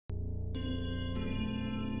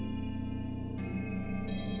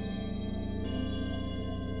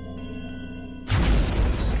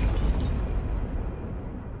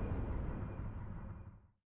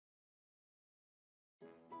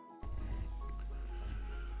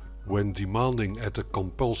When demanding at a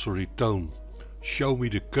compulsory tone, "Show me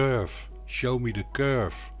the curve, show me the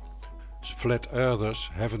curve," flat earthers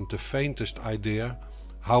haven't the faintest idea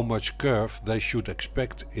how much curve they should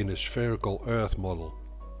expect in a spherical Earth model.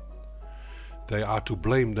 They are to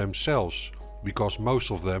blame themselves, because most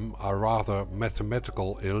of them are rather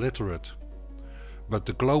mathematical illiterate. But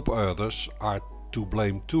the globe earthers are to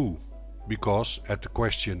blame too, because at the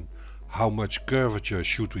question, "How much curvature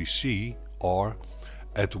should we see?" or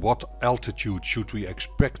 "At what altitude should we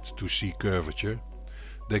expect to see curvature?"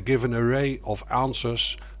 they give an array of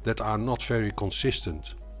answers that are not very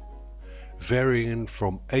consistent. Varying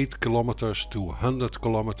from 8 kilometers to 100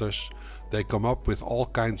 kilometers, they come up with all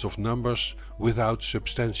kinds of numbers without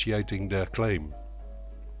substantiating their claim.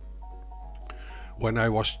 When I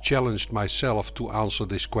was challenged myself to answer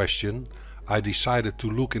this question, I decided to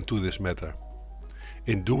look into this matter.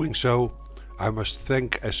 In doing so, I must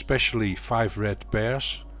thank especially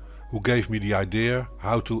Fiveredpears, who gave me the idea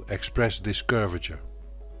how to express this curvature.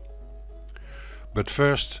 But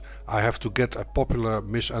first I have to get a popular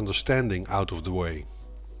misunderstanding out of the way.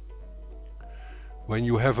 When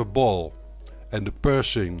you have a ball and the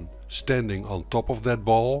person standing on top of that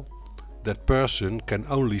ball, that person can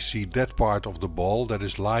only see that part of the ball that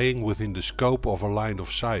is lying within the scope of a line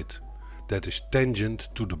of sight, that is tangent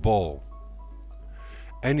to the ball.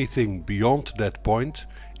 Anything beyond that point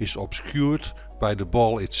is obscured by the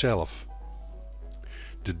ball itself.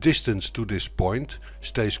 The distance to this point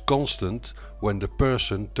stays constant when the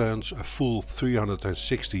person turns a full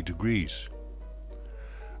 360 degrees.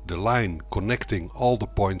 The line connecting all the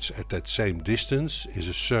points at that same distance is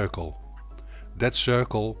a circle. That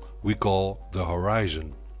circle we call the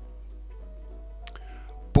horizon.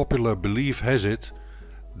 Popular belief has it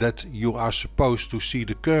that you are supposed to see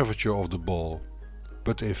the curvature of the ball,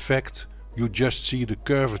 but in fact you just see the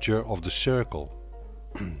curvature of the circle.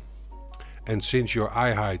 And since your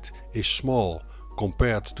eye height is small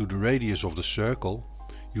compared to the radius of the circle,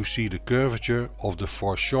 you see the curvature of the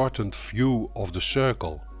foreshortened view of the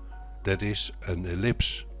circle, that is an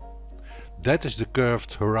ellipse. That is the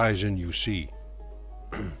curved horizon you see.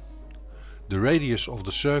 The radius of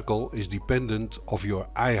the circle is dependent of your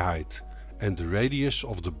eye height and the radius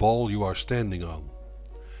of the ball you are standing on.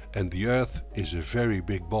 And the Earth is a very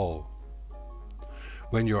big ball.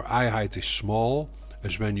 When your eye height is small,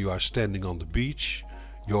 as when you are standing on the beach,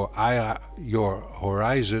 your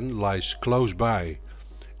horizon lies close by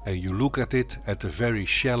and you look at it at a very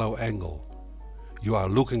shallow angle. You are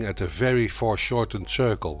looking at a very foreshortened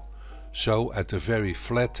circle, so at a very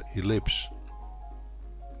flat ellipse.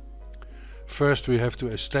 First we have to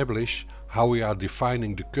establish how we are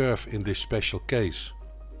defining the curve in this special case.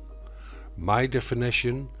 My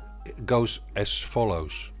definition goes as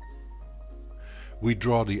follows. We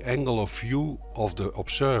draw the angle of view of the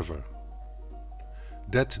observer.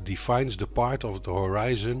 That defines the part of the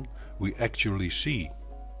horizon we actually see.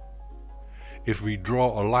 If we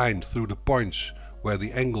draw a line through the points where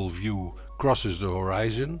the angle view crosses the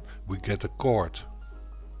horizon, we get a chord.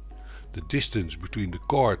 The distance between the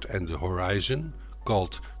chord and the horizon,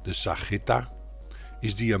 called the sagitta,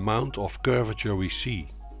 is the amount of curvature we see.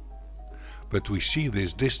 But we see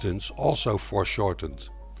this distance also foreshortened,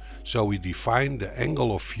 so we define the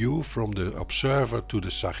angle of view from the observer to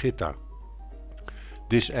the sagitta.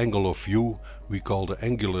 This angle of view we call the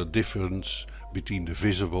angular difference between the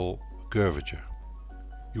visible curvature.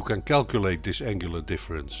 You can calculate this angular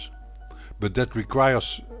difference, but that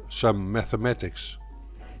requires some mathematics.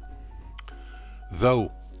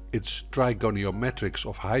 Though it's trigonometrics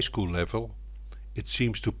of high school level, it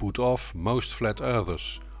seems to put off most flat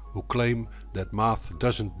earthers who claim that math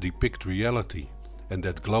doesn't depict reality and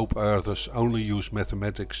that globe earthers only use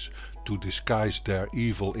mathematics to disguise their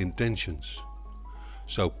evil intentions.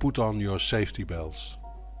 So put on your safety belts.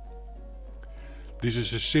 This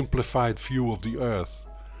is a simplified view of the Earth,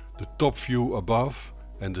 the top view above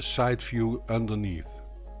and the side view underneath.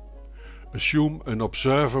 Assume an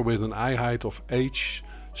observer with an eye height of h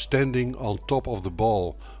standing on top of the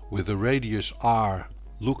ball with a radius r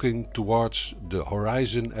looking towards the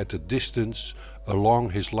horizon at a distance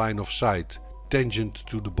along his line of sight, tangent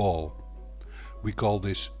to the ball. We call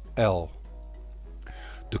this L.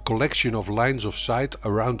 The collection of lines of sight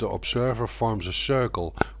around the observer forms a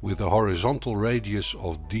circle with a horizontal radius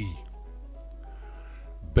of d.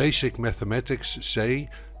 Basic mathematics say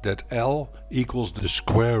that L equals the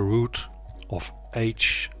square root of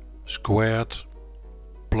h squared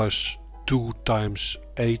plus 2 times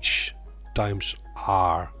h times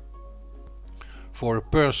r. For a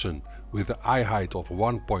person with an eye height of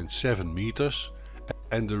 1.7 meters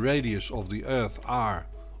and the radius of the Earth r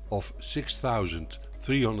of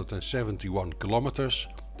 6,371 kilometers,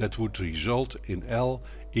 that would result in L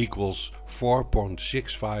equals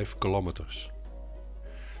 4.65 kilometers.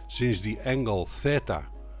 Since the angle theta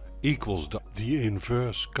equals the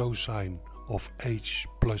inverse cosine of h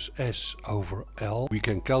plus s over L, we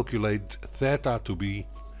can calculate theta to be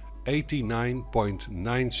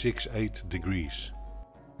 89.968 degrees.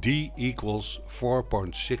 D equals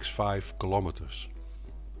 4.65 kilometers.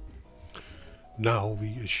 Now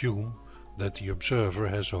we assume that the observer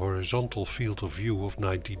has a horizontal field of view of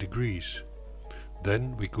 90 degrees.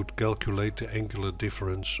 Then we could calculate the angular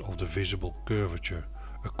difference of the visible curvature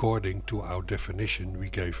according to our definition we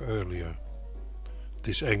gave earlier.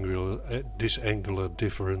 This angular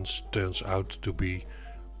difference turns out to be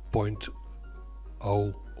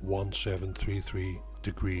 0.01733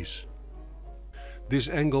 degrees. This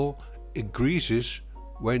angle increases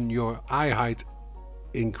when your eye height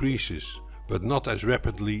increases, but not as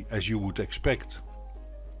rapidly as you would expect.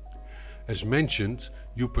 As mentioned,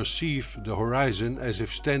 you perceive the horizon as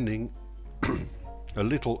if standing a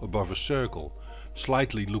little above a circle,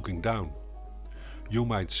 slightly looking down. You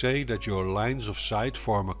might say that your lines of sight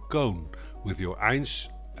form a cone with your eyes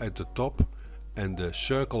at the top and the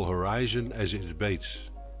circle horizon as its base.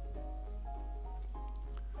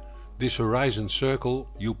 This horizon circle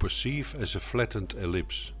you perceive as a flattened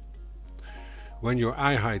ellipse. When your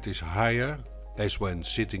eye height is higher, as when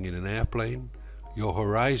sitting in an airplane, your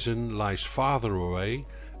horizon lies farther away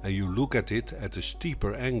and you look at it at a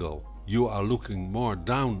steeper angle. You are looking more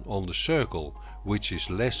down on the circle, which is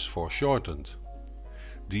less foreshortened.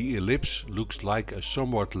 The ellipse looks like a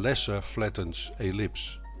somewhat lesser flattened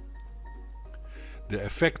ellipse. The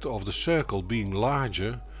effect of the circle being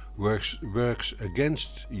larger works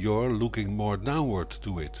against your looking more downward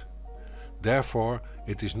to it. Therefore,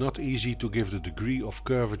 it is not easy to give the degree of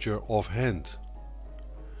curvature offhand.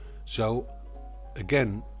 So,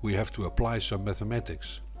 again, we have to apply some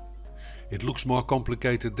mathematics. It looks more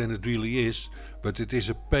complicated than it really is, but it is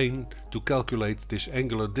a pain to calculate this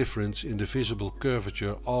angular difference in the visible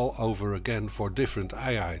curvature all over again for different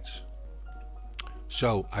eye heights.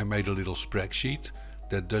 So I made a little spreadsheet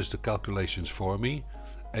that does the calculations for me,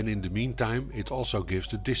 and in the meantime it also gives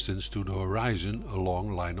the distance to the horizon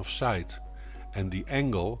along line of sight, and the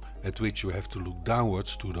angle at which you have to look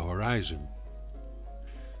downwards to the horizon.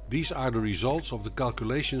 These are the results of the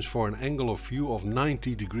calculations for an angle of view of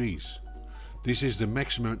 90 degrees. This is the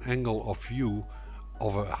maximum angle of view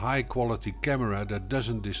of a high quality camera that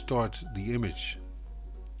doesn't distort the image.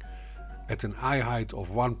 At an eye height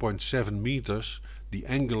of 1.7 meters, the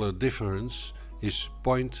angular difference is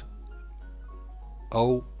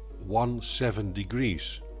 0.017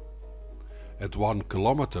 degrees. At 1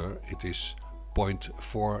 kilometer it is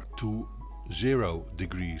 0.420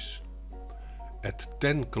 degrees. At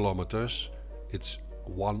 10 kilometers it's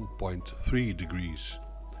 1.3 degrees.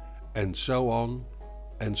 And so on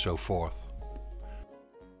and so forth.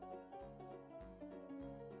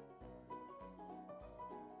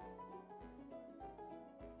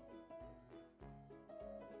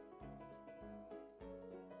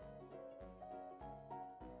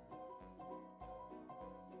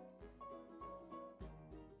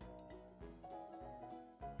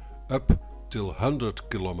 Up till 100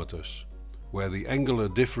 kilometers, where the angular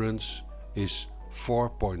difference is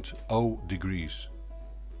 4.0 degrees.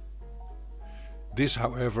 This,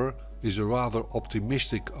 however, is a rather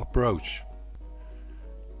optimistic approach.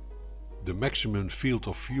 The maximum field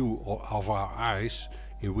of view of our eyes,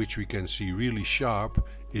 in which we can see really sharp,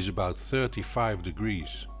 is about 35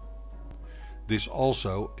 degrees. This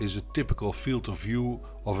also is a typical field of view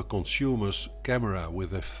of a consumer's camera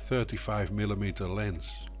with a 35mm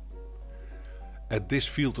lens. At this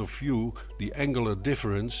field of view, the angular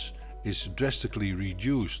difference is drastically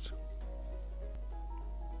reduced.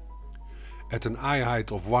 At an eye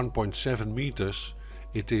height of 1.7 meters,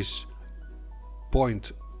 it is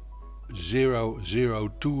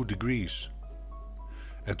 0.002 degrees.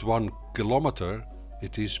 At 1 kilometer,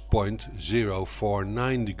 it is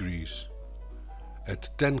 0.049 degrees. At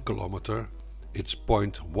 10 kilometer, it's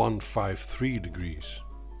 0.153 degrees.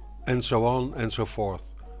 And so on and so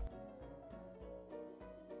forth.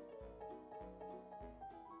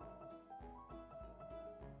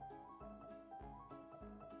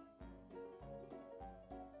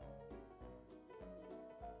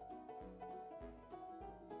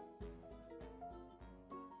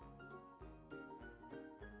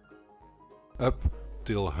 Up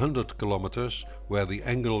till 100 kilometers, where the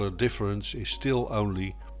angular difference is still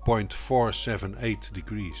only 0.478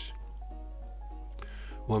 degrees.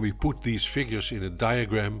 When we put these figures in a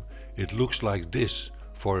diagram, it looks like this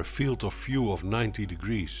for a field of view of 90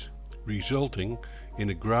 degrees, resulting in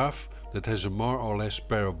a graph that has a more or less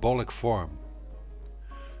parabolic form.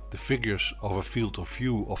 The figures of a field of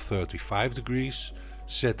view of 35 degrees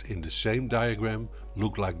set in the same diagram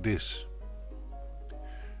look like this,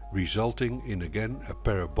 resulting in again a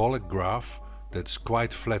parabolic graph that's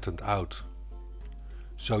quite flattened out.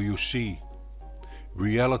 So you see,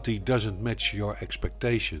 reality doesn't match your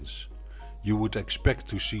expectations. You would expect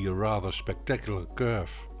to see a rather spectacular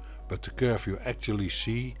curve, but the curve you actually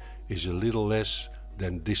see is a little less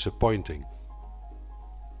than disappointing.